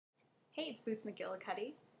Hey, it's Boots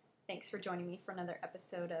McGillicuddy. Thanks for joining me for another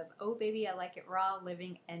episode of Oh Baby, I Like It Raw,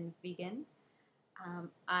 Living and Vegan.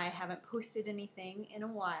 I haven't posted anything in a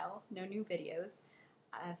while, no new videos.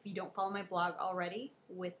 If you don't follow my blog already,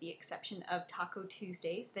 with the exception of Taco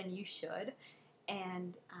Tuesdays, then you should.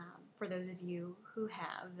 And for those of you who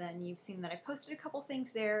have, then you've seen that I posted a couple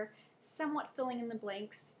things there, somewhat filling in the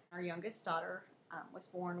blanks. Our youngest daughter was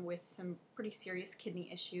born with some pretty serious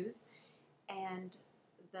kidney issues, and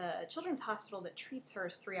the children's hospital that treats her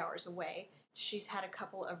is 3 hours away. She's had a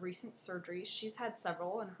couple of recent surgeries. She's had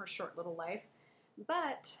several in her short little life,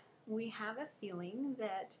 but we have a feeling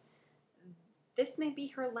that this may be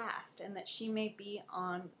her last, and that she may be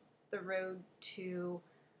on the road to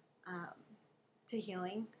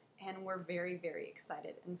healing, and we're very, very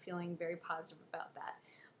excited and feeling very positive about that.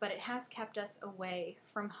 But it has kept us away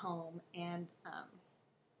from home and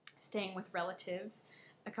staying with relatives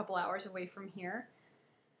a couple hours away from here.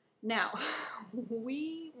 Now,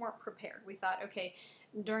 we weren't prepared. We thought, okay,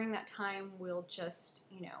 during that time we'll just,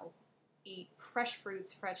 eat fresh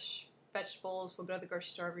fruits, fresh vegetables. We'll go to the grocery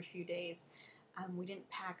store every few days. We didn't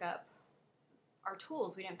pack up our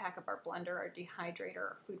tools. We didn't pack up our blender, our dehydrator,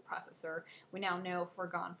 our food processor. We now know if we're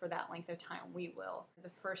gone for that length of time, we will.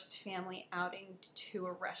 The first family outing to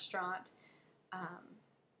a restaurant,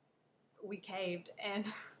 we caved, and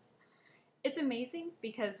it's amazing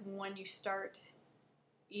because when you start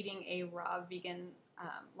eating a raw vegan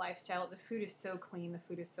lifestyle, the food is so clean, the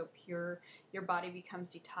food is so pure, your body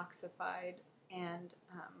becomes detoxified, and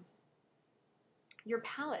your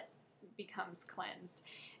palate becomes cleansed.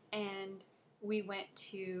 And we went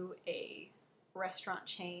to a restaurant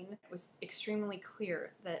chain. It was extremely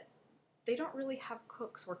clear that they don't really have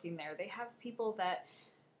cooks working there. They have people that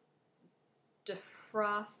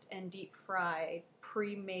defrost and deep fry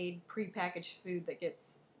pre-made, pre-packaged food that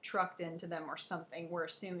gets trucked into them or something, we're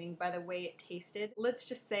assuming, by the way it tasted. Let's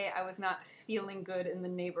just say I was not feeling good in the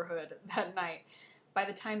neighborhood that night. By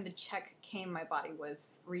the time the check came, my body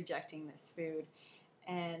was rejecting this food,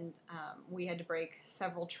 and we had to break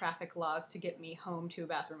several traffic laws to get me home to a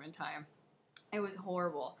bathroom in time. It was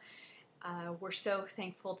horrible. We're so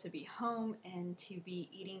thankful to be home and to be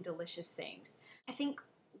eating delicious things. I think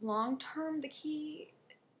long term the key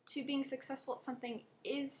to being successful at something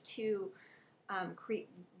is to create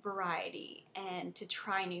variety and to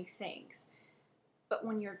try new things. But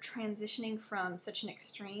when you're transitioning from such an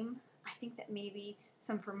extreme, I think that maybe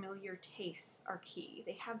some familiar tastes are key.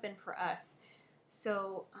 They have been for us.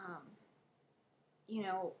 So,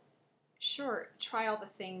 sure, try all the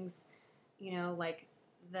things, like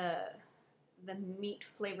the meat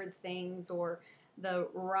flavored things or the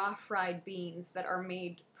raw fried beans that are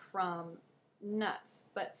made from nuts,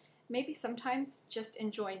 but maybe sometimes just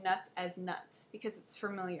enjoy nuts as nuts because it's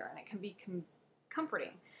familiar and it can be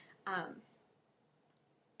comforting.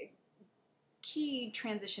 Key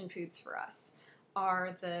transition foods for us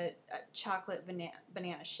are the chocolate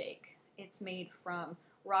banana shake. It's made from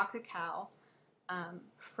raw cacao,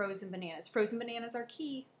 frozen bananas. Frozen bananas are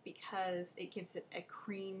key because it gives it a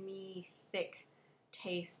creamy, thick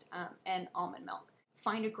taste, and almond milk.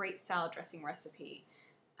 Find a great salad dressing recipe.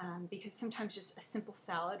 Because sometimes just a simple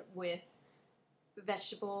salad with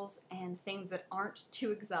vegetables and things that aren't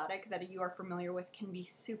too exotic that you are familiar with can be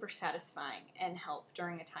super satisfying and help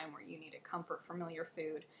during a time where you need a comfort familiar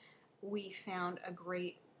food. We found a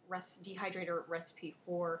great dehydrator recipe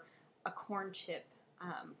for a corn chip,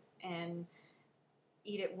 and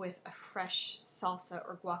eat it with a fresh salsa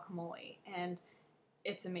or guacamole, and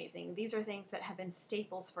it's amazing. These are things that have been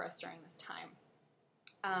staples for us during this time.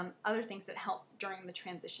 Other things that help during the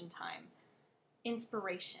transition time.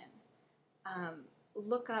 Inspiration.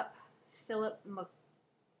 Look up Philip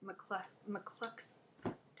McCluskey.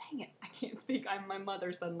 Dang it, I can't speak. I'm my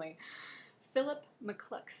mother suddenly. Philip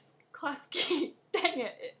McCluskey. Dang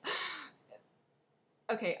it.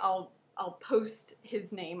 Okay, I'll post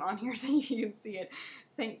his name on here so you can see it.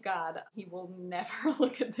 Thank God he will never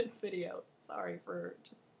look at this video. Sorry for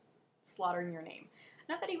just slaughtering your name.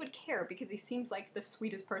 Not that he would care, because he seems like the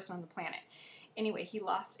sweetest person on the planet. Anyway, he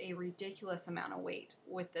lost a ridiculous amount of weight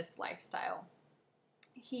with this lifestyle.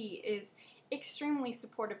 He is extremely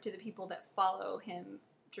supportive to the people that follow him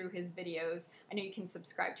through his videos. I know you can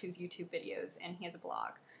subscribe to his YouTube videos, and he has a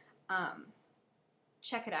blog.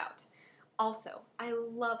 Check it out. Also, I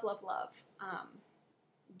love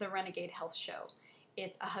the Renegade Health Show.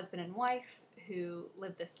 It's a husband and wife who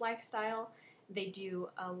live this lifestyle. They do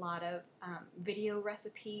a lot of video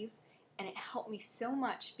recipes, and it helped me so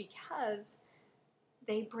much because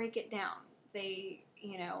they break it down. They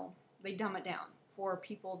dumb it down for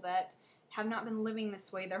people that have not been living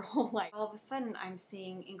this way their whole life. All of a sudden, I'm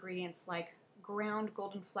seeing ingredients like ground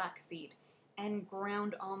golden flaxseed and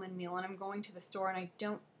ground almond meal, and I'm going to the store and I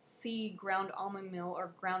don't see ground almond meal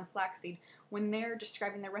or ground flaxseed. When they're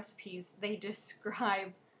describing their recipes, they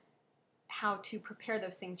describe how to prepare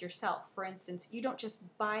those things yourself. For instance, you don't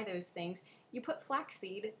just buy those things, you put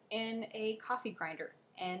flaxseed in a coffee grinder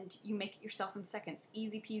and you make it yourself in seconds.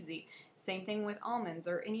 Easy peasy. Same thing with almonds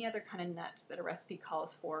or any other kind of nut that a recipe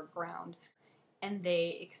calls for ground. And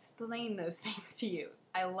they explain those things to you.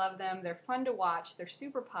 I love them. They're fun to watch. They're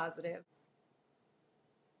super positive.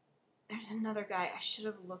 There's another guy, I should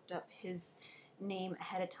have looked up his name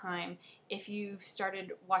ahead of time. If you've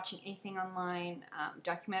started watching anything online,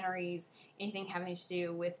 documentaries, anything having to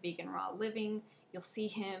do with vegan raw living, you'll see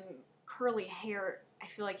him, curly hair. I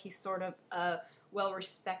feel like he's sort of a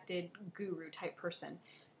well-respected guru type person.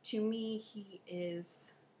 To me, he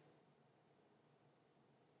is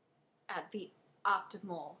at the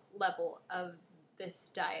optimal level of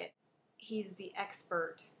this diet. He's the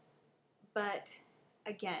expert, but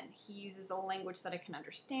again, he uses a language that I can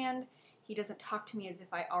understand. He doesn't talk to me as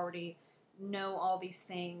if I already know all these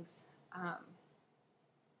things. I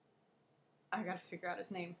gotta figure out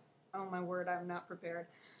his name. Oh my word, I'm not prepared.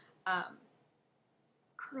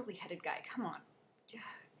 Curly-headed guy, come on.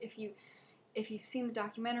 If you've seen the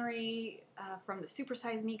documentary from the Super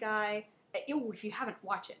Size Me guy, if you haven't,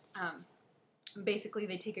 watch it. Basically,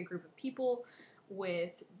 they take a group of people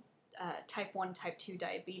with type 1, type 2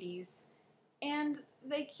 diabetes, and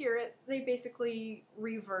they cure it. They basically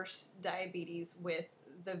reverse diabetes with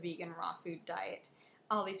the vegan raw food diet.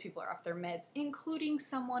 All these people are off their meds, including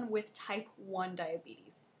someone with type 1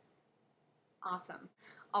 diabetes. Awesome.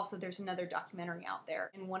 Also, there's another documentary out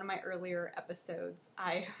there. In one of my earlier episodes,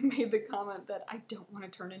 I made the comment that I don't want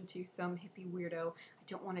to turn into some hippie weirdo. I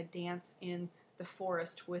don't want to dance in the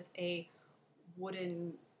forest with a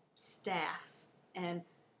wooden staff. And,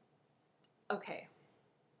 okay.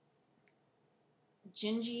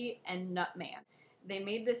 Gingy and Nutman. They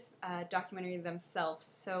made this documentary themselves,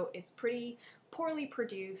 so it's pretty poorly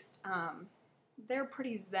produced. They're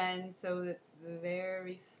pretty zen, so it's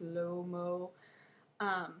very slow-mo.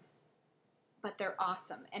 But they're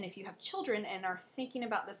awesome. And if you have children and are thinking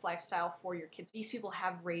about this lifestyle for your kids, these people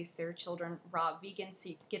have raised their children raw vegan, so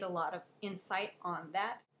you can get a lot of insight on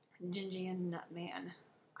that. Gingy and Nutman.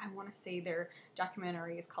 I want to say their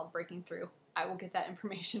documentary is called Breaking Through. I will get that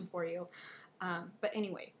information for you. But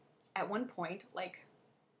anyway, at one point, like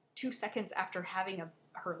 2 seconds after having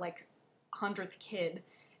her like 100th kid,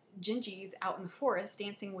 Gingy's out in the forest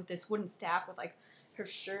dancing with this wooden staff with like her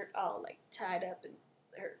shirt all like tied up and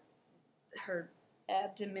her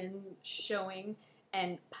abdomen showing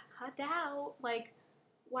and put out. Like,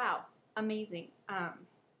 wow, amazing.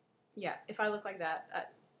 Yeah, if I look like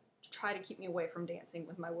that, try to keep me away from dancing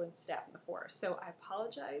with my wooden staff in the forest. So I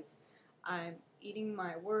apologize. I'm eating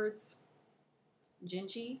my words.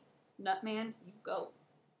 Gingy, Nutman, you go.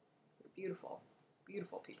 They're beautiful,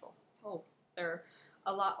 beautiful people. Oh, they're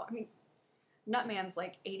a lot. I mean, Nutman's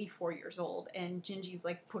like 84 years old, and Gingy's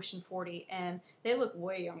like pushing 40, and they look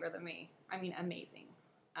way younger than me. I mean, amazing.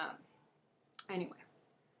 Anyway,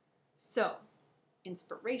 so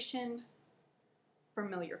inspiration,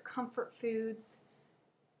 familiar comfort foods,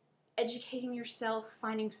 educating yourself,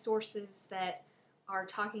 finding sources that are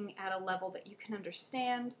talking at a level that you can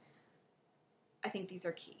understand. I think these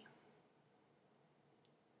are key.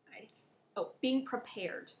 Being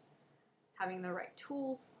prepared, having the right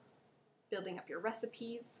tools, building up your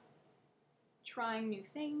recipes, trying new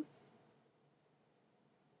things.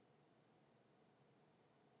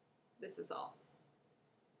 This is all.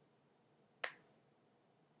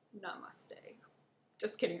 Namaste.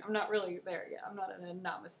 Just kidding, I'm not really there yet. I'm not at a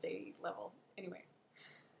namaste level. Anyway,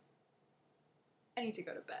 I need to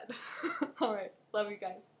go to bed. All right, love you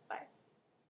guys. Bye.